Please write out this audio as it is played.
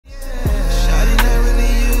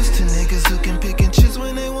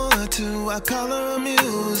call her a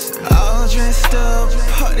muse. All dressed up,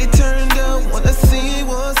 party turned up, wanna see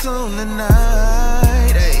what's on the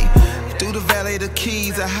night. Ay, through the valley, the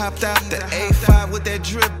keys, I hopped out the A5 with that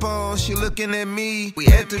drip on. She looking at me. We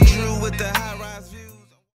at the Drew with the high-rise views.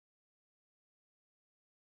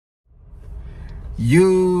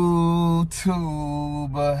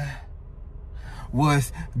 YouTube,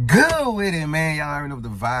 what's good with it, man? Y'all already know what the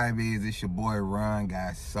vibe is. It's your boy Ron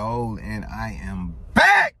Got Soul, and I am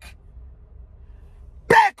back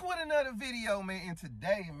with another video, man. And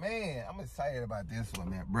today, man, I'm excited about this one,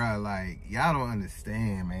 man, bro. Like, y'all don't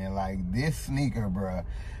understand, man. Like, this sneaker, bro,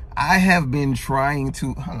 I have been trying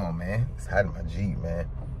to, hold on, man, it's hiding my Jeep, man.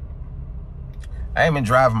 I ain't been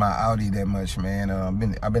driving my Audi that much, man.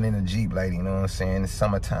 I've been in a Jeep lately, you know what I'm saying? The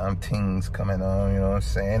summertime things coming on, you know what I'm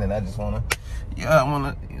saying? And I just wanna, you know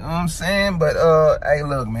what I'm saying? But hey,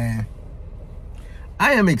 look, man,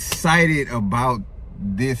 I am excited about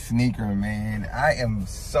this sneaker, man. I am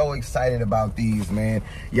so excited about these, man.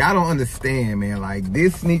 Y'all don't understand, man. Like,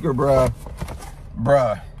 this sneaker, bruh,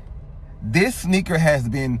 this sneaker has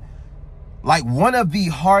been like one of the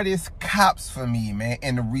hardest cops for me, man.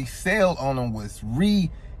 And the resale on them was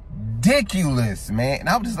ridiculous, man. And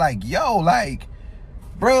I was just like, yo, like,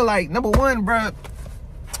 bro, like, number one, bro,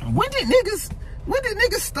 when did niggas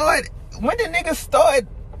start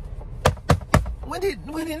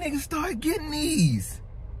getting these?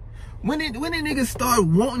 When did niggas start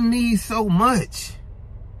wanting these so much?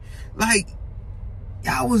 Like,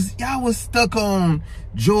 y'all was stuck on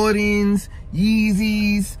Jordans,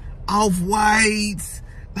 Yeezys, Off-Whites.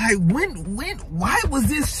 Like, why was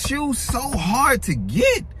this shoe so hard to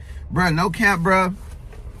get? Bruh, no cap, bruh.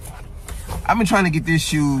 I've been trying to get this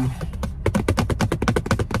shoe.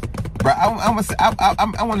 Bruh,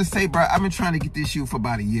 I want to say, bruh, I've been trying to get this shoe for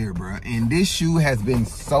about a year, bruh. And this shoe has been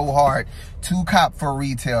so hard to cop for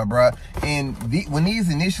retail, bruh. And when these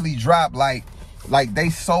initially dropped, like they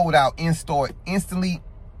sold out in store instantly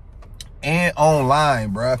and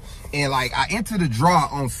online, bruh. And like, I entered the draw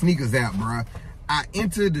on Snkrs app, bruh. I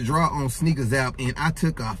entered the draw on Snkrs app and I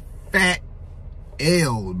took a fat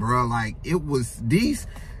L, bruh. Like, it was these.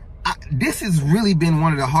 This has really been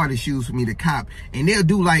one of the hardest shoes for me to cop. And they'll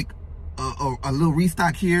do like a little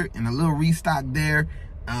restock here and a little restock there,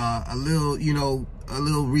 a little, you know, a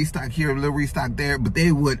little restock here, a little restock there, but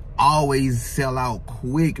they would always sell out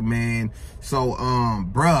quick, man. So,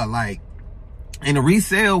 bruh, like, and the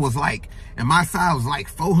resale was like, and my size was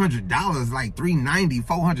like $400, like $390,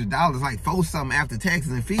 $400, like $4 something after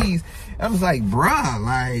taxes and fees. I was like, bruh,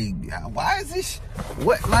 like, why is this,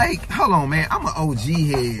 what, like, hold on, man, I'm an OG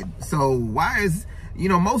head, so why is, you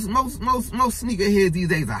know, most sneaker heads these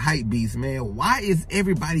days are hype beasts, man. Why is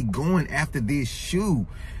everybody going after this shoe?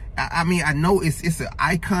 I mean, I know it's an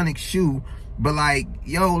iconic shoe, but like,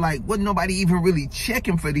 yo, like, wasn't nobody even really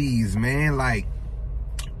checking for these, man? Like,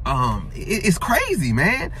 it's crazy,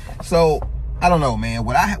 man. So I don't know, man.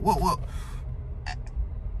 But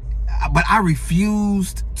I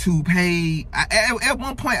refused to pay. At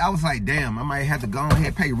one point I was like, damn, I might have to go ahead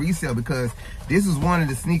and pay resale, because this is one of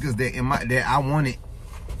the sneakers that I wanted.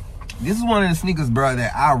 This is one of the sneakers, bro,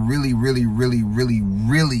 that I really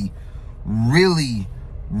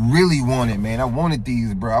wanted, man. I wanted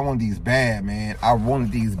these, bro. I want these bad, man. I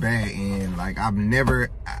wanted these bad, and like, I've never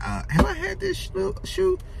have I had this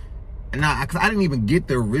shoe? Nah, cause I didn't even get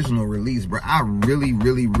the original release, bro. I really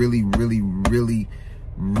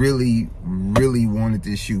wanted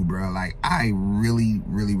this shoe, bro. Like, I really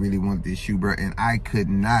wanted this shoe, bro, and I could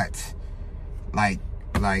not like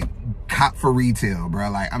cop for retail, bro.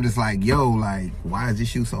 Like, I'm just like, yo, like, why is this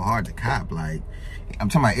shoe so hard to cop? Like, I'm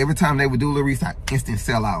talking about every time they would do a little restock, instant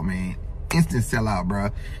sellout, man. Instant sellout,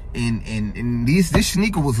 bro. And this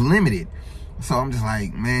sneaker was limited. So I'm just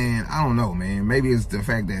like, man, I don't know, man. Maybe it's the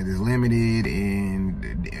fact that it's limited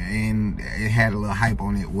and it had a little hype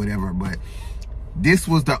on it, whatever. But this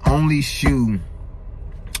was the only shoe,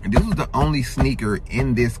 this was the only sneaker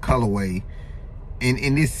in this colorway,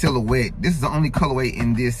 in this silhouette. This is the only colorway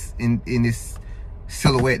in this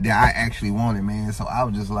silhouette that I actually wanted, man. So I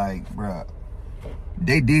was just like, bruh,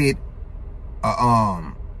 they did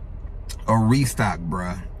a restock,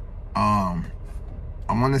 bruh. I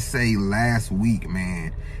want to say last week,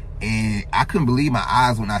 man, and I couldn't believe my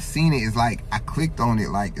eyes when I seen it. It's like, I clicked on it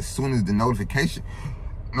like as soon as the notification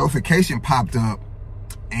popped up,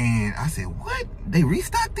 and I said, what? They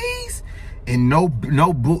restocked these? And no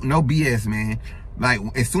BS, man. Like,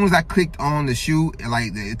 as soon as I clicked on the shoe,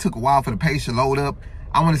 like, it took a while for the page to load up.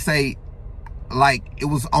 I want to say, like, it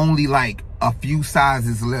was only like a few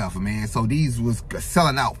sizes left, man. So these was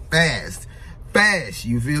selling out fast,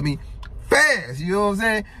 you feel me? fast, you know what I'm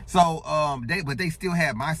saying? So but they still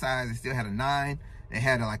had my size. They still had a 9. They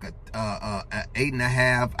had like a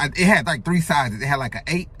 8.5. It had like 3 sizes. It had like an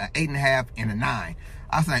 8, an 8.5, and a 9.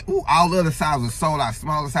 I was like, ooh, all the other sizes were sold out.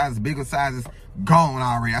 Smaller sizes, bigger sizes, gone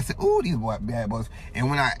already. I said, ooh, these bad boys. And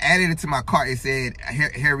when I added it to my cart, it said,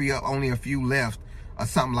 hurry up, only a few left, or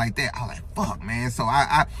something like that. I was like, fuck, man. So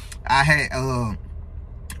I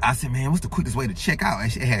said, man, what's the quickest way to check out?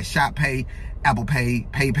 It had Shop Pay, Apple Pay,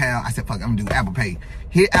 PayPal. I said, fuck, I'm gonna do Apple Pay.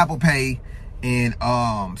 Hit Apple Pay, and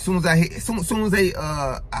soon as I hit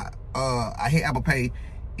Apple Pay,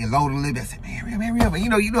 it loaded a little bit. I said, man, hurry up. You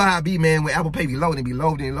know how I be, man, when Apple Pay be loading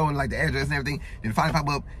like the address and everything. Then finally pop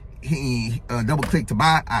up, double click to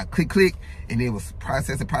buy. I click, and it was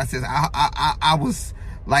processing. I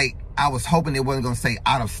was hoping it wasn't gonna say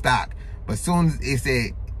out of stock, but as soon as it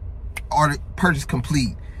said order purchase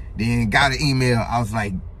complete, then got an email. I was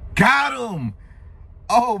like, got him.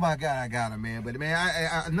 Oh my God, I got him, man. But man,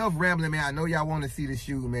 I enough rambling, man. I know y'all want to see the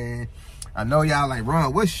shoe, man. I know y'all like,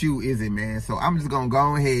 Ron, what shoe is it, man? So I'm just gonna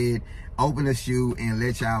go ahead, open the shoe, and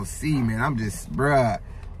let y'all see, man. I'm just, bruh,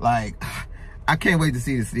 like, I can't wait to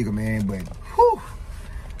see the sneaker, man. But whew,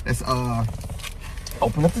 let's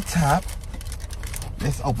open up the top.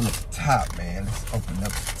 Let's open up the top, man. Let's open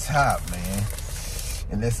up the top, man.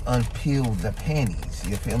 And let's unpeel the panties.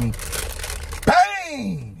 You feel me?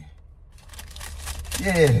 Bang!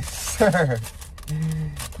 Yes, sir.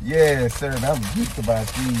 Yes, sir. I'm geeked about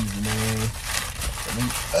these, man.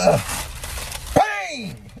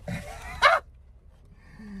 Bang!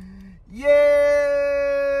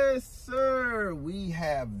 Yes, sir. We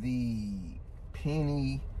have the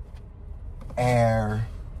Penny Air.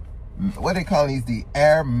 What they call these? The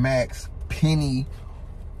Air Max Penny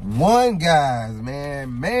 1, guys, man,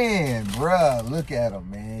 bruh, look at them,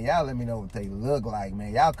 man. Y'all let me know what they look like,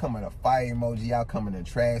 man. Y'all come in a fire emoji, y'all come in a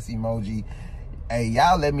trash emoji. Hey,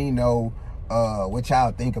 y'all let me know what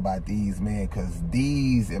y'all think about these, man, because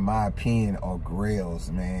these, in my opinion, are grails,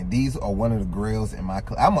 man. These are one of the grails in my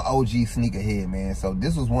I'm an OG sneakerhead, man. So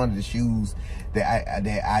this was one of the shoes that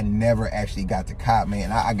I never actually got to cop,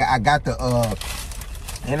 man. I got the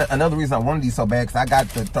and another reason I wanted these so bad, because I got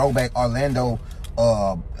the throwback Orlando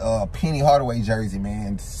Penny Hardaway jersey,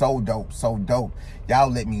 man. So dope, so dope.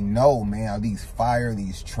 Y'all let me know, man. Are these fire,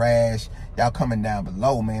 these trash? Y'all comment down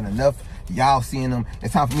below, man. Enough y'all seeing them.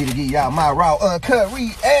 It's time for me to get y'all my raw uncut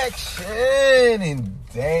reaction. And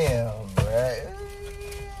damn, bruh.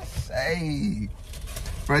 Say,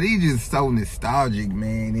 bro, these just so nostalgic,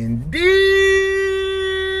 man. And these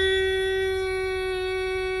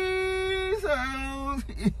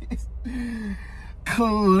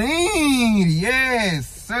clean. Yes,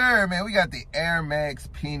 sir, man. We got the Air Max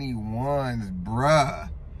Penny 1s, bruh.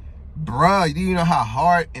 Bruh, do you know how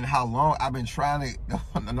hard and how long I've been trying to...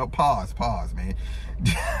 No, pause, man.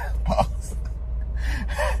 Pause.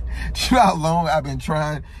 Do you know how long I've been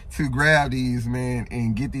trying to grab these, man,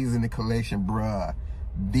 and get these in the collection, bruh?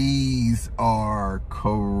 These are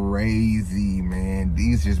crazy, man.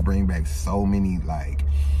 These just bring back so many, like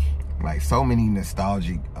so many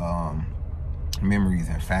nostalgic memories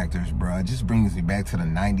and factors, bruh. It just brings me back to the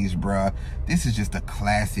 90s, bruh. This is just a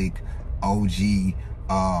classic OG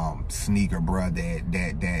sneaker, bruh,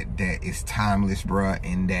 that is timeless, bruh.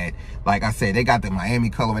 And that, like I said, they got the Miami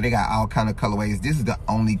colorway, they got all kind of colorways. This is the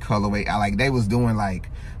only colorway. They was doing like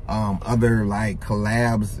other like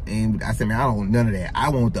collabs, and I said, man, I don't want none of that. I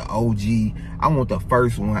want the OG. I want the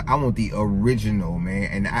first one. I want the original, man.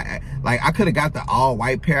 And I could have got the all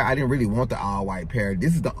white pair. I didn't really want the all white pair.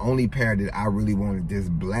 This is the only pair that I really wanted. This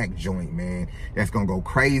black joint, man, that's gonna go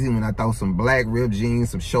crazy when I throw some black ripped jeans,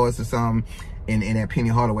 some shorts or something, in that Penny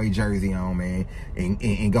Hardaway jersey on, man,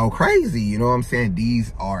 and go crazy. You know what I'm saying?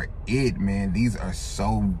 These are it, man. These are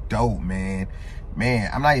so dope, man.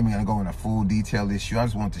 I'm not even gonna go into full detail this shoe. I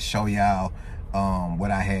just wanted to show y'all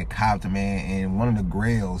what I had copped, man, and one of the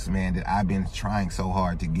grails, man, that I've been trying so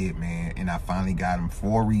hard to get, man, and I finally got them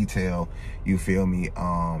for retail. You feel me?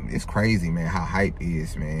 It's crazy, man, how hype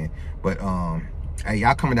is, man. But hey,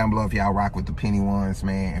 y'all comment down below if y'all rock with the Penny 1s,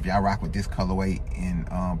 man. If y'all rock with this colorway in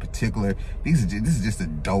particular. This is just a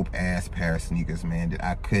dope ass pair of sneakers, man, that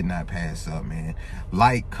I could not pass up, man.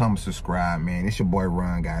 Like, come subscribe, man. It's your boy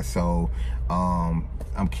Ron, guys. So I'm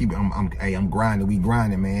grinding. We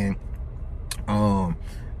grinding, man.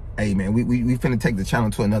 Hey man, we finna take the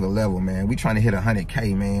channel to another level, man. We trying to hit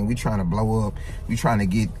 100K, man. We trying to blow up. We trying to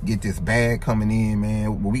get this bag coming in,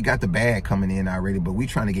 man. Well, we got the bag coming in already, but we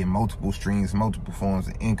trying to get multiple streams, multiple forms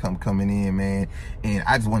of income coming in, man. And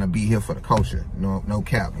I just want to be here for the culture. No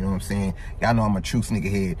cap, you know what I'm saying? Y'all know I'm a true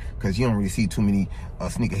sneakerhead, because you don't really see too many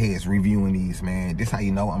sneakerheads reviewing these, man. This how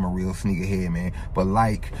you know I'm a real sneakerhead, man. But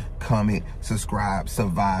like, comment, subscribe,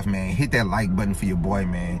 survive, man. Hit that like button for your boy,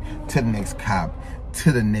 man. To the next cop,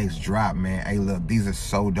 to the next drop, man. Hey, look, these are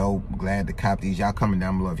so dope. Glad to cop these. Y'all comment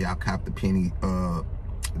down below if y'all cop the penny,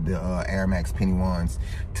 the Air Max penny ones.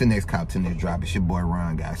 To the next cop, to the next drop. It's your boy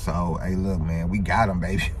Ron, guys. So, hey, look, man, we got them,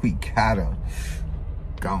 baby. We got them.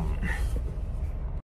 Gone.